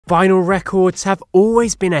Vinyl records have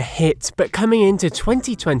always been a hit, but coming into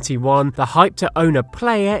 2021, the hype to own a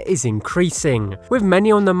player is increasing. With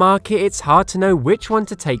many on the market, it's hard to know which one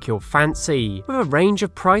to take your fancy, with a range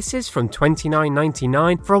of prices from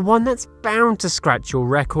 $29.99 for one that's bound to scratch your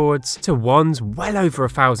records, to ones well over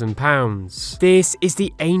 £1,000. This is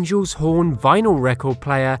the Angel's Horn vinyl record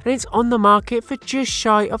player, and it's on the market for just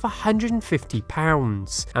shy of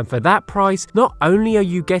 £150. And for that price, not only are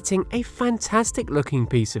you getting a fantastic looking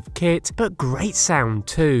piece of kit, but great sound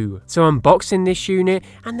too. So unboxing this unit,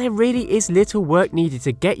 and there really is little work needed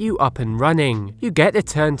to get you up and running. You get the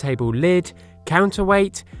turntable lid,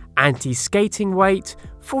 counterweight, anti-skating weight,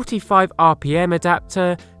 45 RPM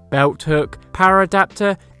adapter, belt hook, power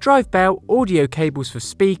adapter, drive belt, audio cables for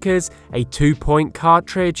speakers, a 2-point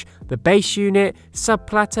cartridge, the bass unit, sub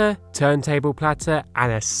platter, turntable platter,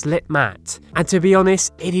 and a slip mat. And to be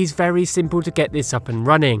honest, it is very simple to get this up and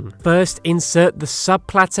running. First, insert the sub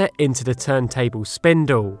platter into the turntable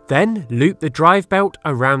spindle. Then, loop the drive belt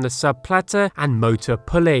around the sub platter and motor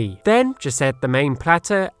pulley. Then, just add the main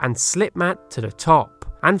platter and slip mat to the top.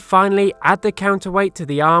 And finally, add the counterweight to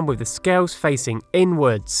the arm with the scales facing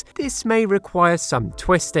inwards. This may require some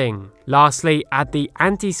twisting. Lastly, add the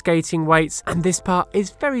anti-skating weights, and this part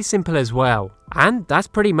is very simple as well. And that's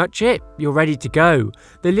pretty much it, you're ready to go.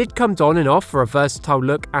 The lid comes on and off for a versatile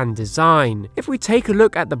look and design. If we take a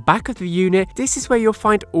look at the back of the unit, this is where you'll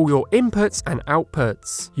find all your inputs and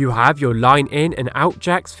outputs. You have your line in and out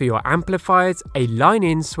jacks for your amplifiers, a line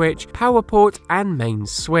in switch, power port, and main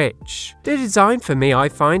switch. The design for me I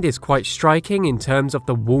find is quite striking in terms of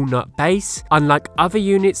the walnut base. Unlike other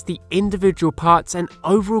units, the individual parts and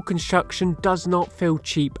overall construction does not feel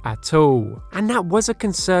cheap at all. And that was a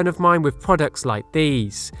concern of mine with products like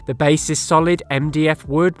these. The base is solid MDF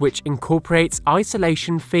wood, which incorporates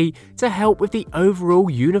isolation feet to help with the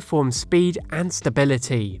overall uniform speed and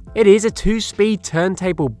stability. It is a 2-speed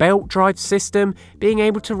turntable belt drive system, being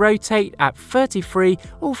able to rotate at 33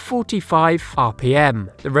 or 45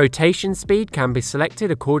 RPM. The rotation speed can be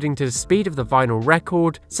selected according to the speed of the vinyl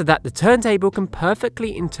record, so that the turntable can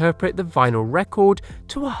perfectly interpret the vinyl record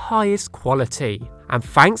to a highest quality. And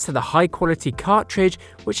thanks to the high quality cartridge,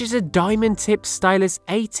 which is a diamond tip stylus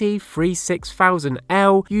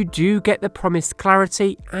AT36000L, you do get the promised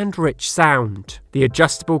clarity and rich sound. The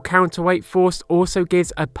adjustable counterweight force also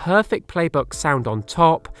gives a perfect playbook sound on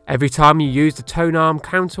top. Every time you use the tone arm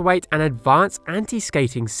counterweight and advanced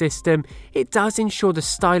anti-skating system, it does ensure the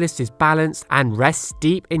stylus is balanced and rests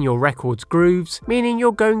deep in your record's grooves, meaning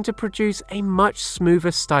you're going to produce a much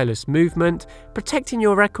smoother stylus movement, protecting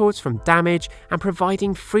your records from damage and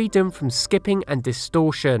providing freedom from skipping and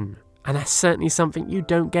distortion. And that's certainly something you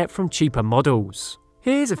don't get from cheaper models.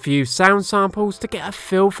 Here's a few sound samples to get a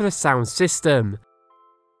feel for the sound system.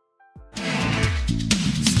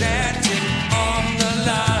 Standing on the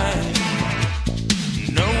line,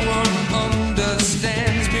 no one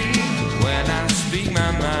understands me when I speak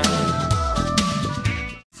my mind.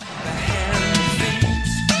 The hand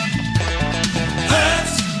beats,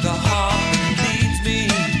 hurts the heart that leads me,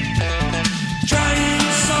 trying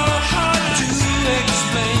so hard to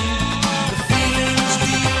explain the feelings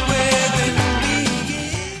deep within me.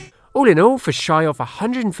 All in all, for shy of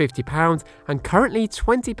 £150 and currently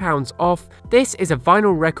 £20 off, this is a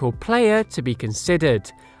vinyl record player to be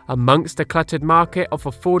considered. Amongst the cluttered market of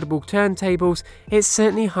affordable turntables, it's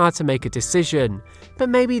certainly hard to make a decision, but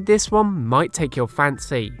maybe this one might take your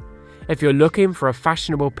fancy. If you're looking for a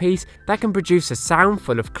fashionable piece that can produce a sound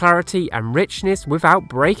full of clarity and richness without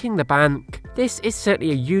breaking the bank, this is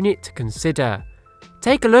certainly a unit to consider.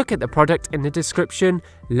 Take a look at the product in the description,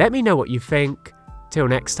 let me know what you think. Till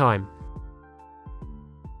next time.